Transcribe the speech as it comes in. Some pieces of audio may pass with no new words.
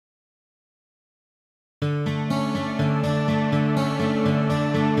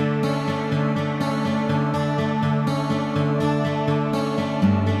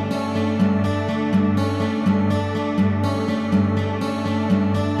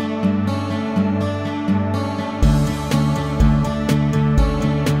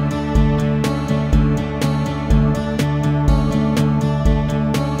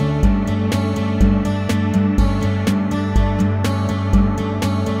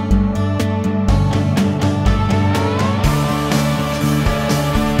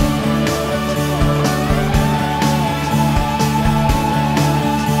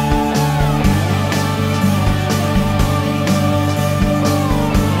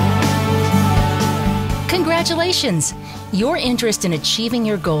Congratulations! Your interest in achieving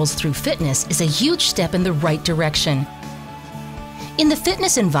your goals through fitness is a huge step in the right direction. In the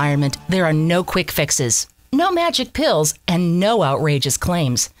fitness environment, there are no quick fixes, no magic pills, and no outrageous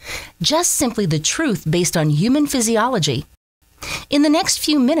claims. Just simply the truth based on human physiology. In the next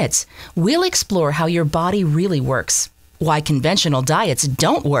few minutes, we'll explore how your body really works, why conventional diets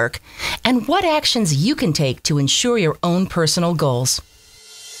don't work, and what actions you can take to ensure your own personal goals.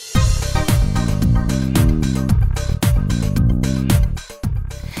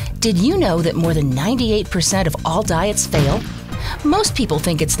 Did you know that more than 98% of all diets fail? Most people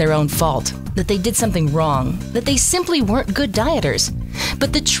think it's their own fault, that they did something wrong, that they simply weren't good dieters.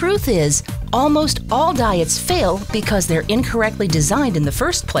 But the truth is, almost all diets fail because they're incorrectly designed in the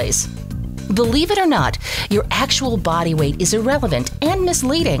first place. Believe it or not, your actual body weight is irrelevant and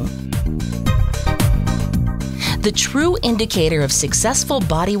misleading. The true indicator of successful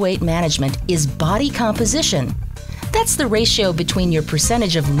body weight management is body composition. That's the ratio between your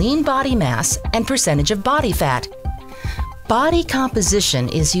percentage of lean body mass and percentage of body fat. Body composition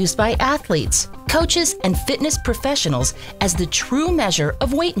is used by athletes, coaches, and fitness professionals as the true measure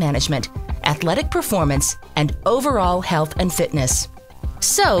of weight management, athletic performance, and overall health and fitness.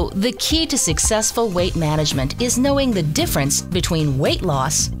 So, the key to successful weight management is knowing the difference between weight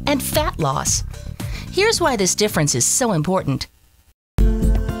loss and fat loss. Here's why this difference is so important.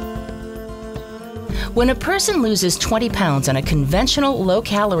 When a person loses 20 pounds on a conventional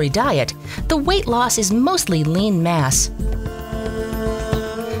low-calorie diet, the weight loss is mostly lean mass.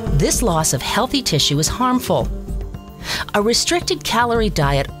 This loss of healthy tissue is harmful. A restricted calorie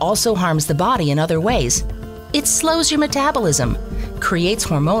diet also harms the body in other ways. It slows your metabolism, creates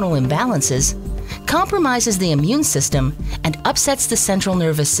hormonal imbalances, compromises the immune system, and upsets the central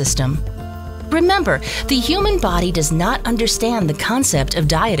nervous system. Remember, the human body does not understand the concept of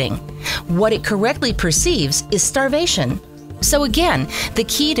dieting. What it correctly perceives is starvation. So again, the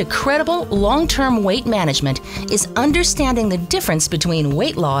key to credible long-term weight management is understanding the difference between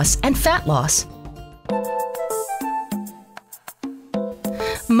weight loss and fat loss.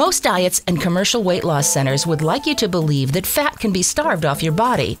 Most diets and commercial weight loss centers would like you to believe that fat can be starved off your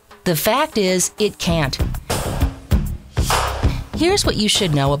body. The fact is, it can't. Here's what you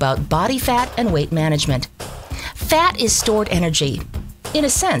should know about body fat and weight management. Fat is stored energy. In a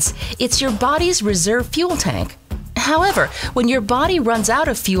sense, it's your body's reserve fuel tank. However, when your body runs out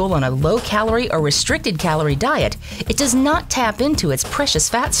of fuel on a low-calorie or restricted calorie diet, it does not tap into its precious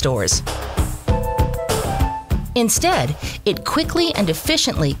fat stores. Instead, it quickly and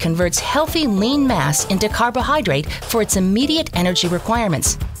efficiently converts healthy lean mass into carbohydrate for its immediate energy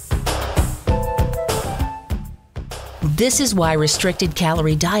requirements. This is why restricted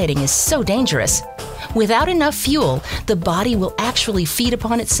calorie dieting is so dangerous. Without enough fuel, the body will actually feed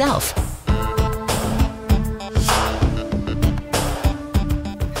upon itself.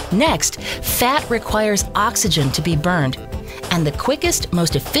 Next, fat requires oxygen to be burned. And the quickest,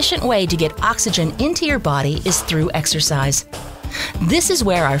 most efficient way to get oxygen into your body is through exercise. This is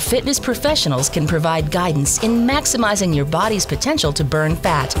where our fitness professionals can provide guidance in maximizing your body's potential to burn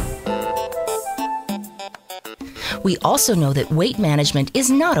fat. We also know that weight management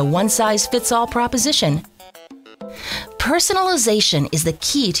is not a one-size-fits-all proposition. Personalization is the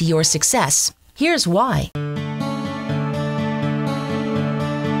key to your success. Here's why.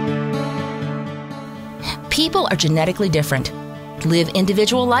 People are genetically different, live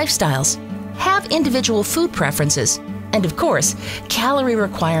individual lifestyles, have individual food preferences, and of course, calorie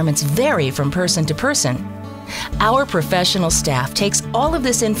requirements vary from person to person. Our professional staff takes all of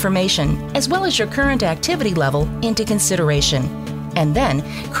this information, as well as your current activity level, into consideration, and then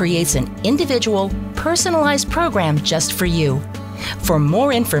creates an individual, personalized program just for you. For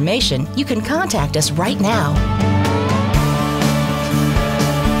more information, you can contact us right now.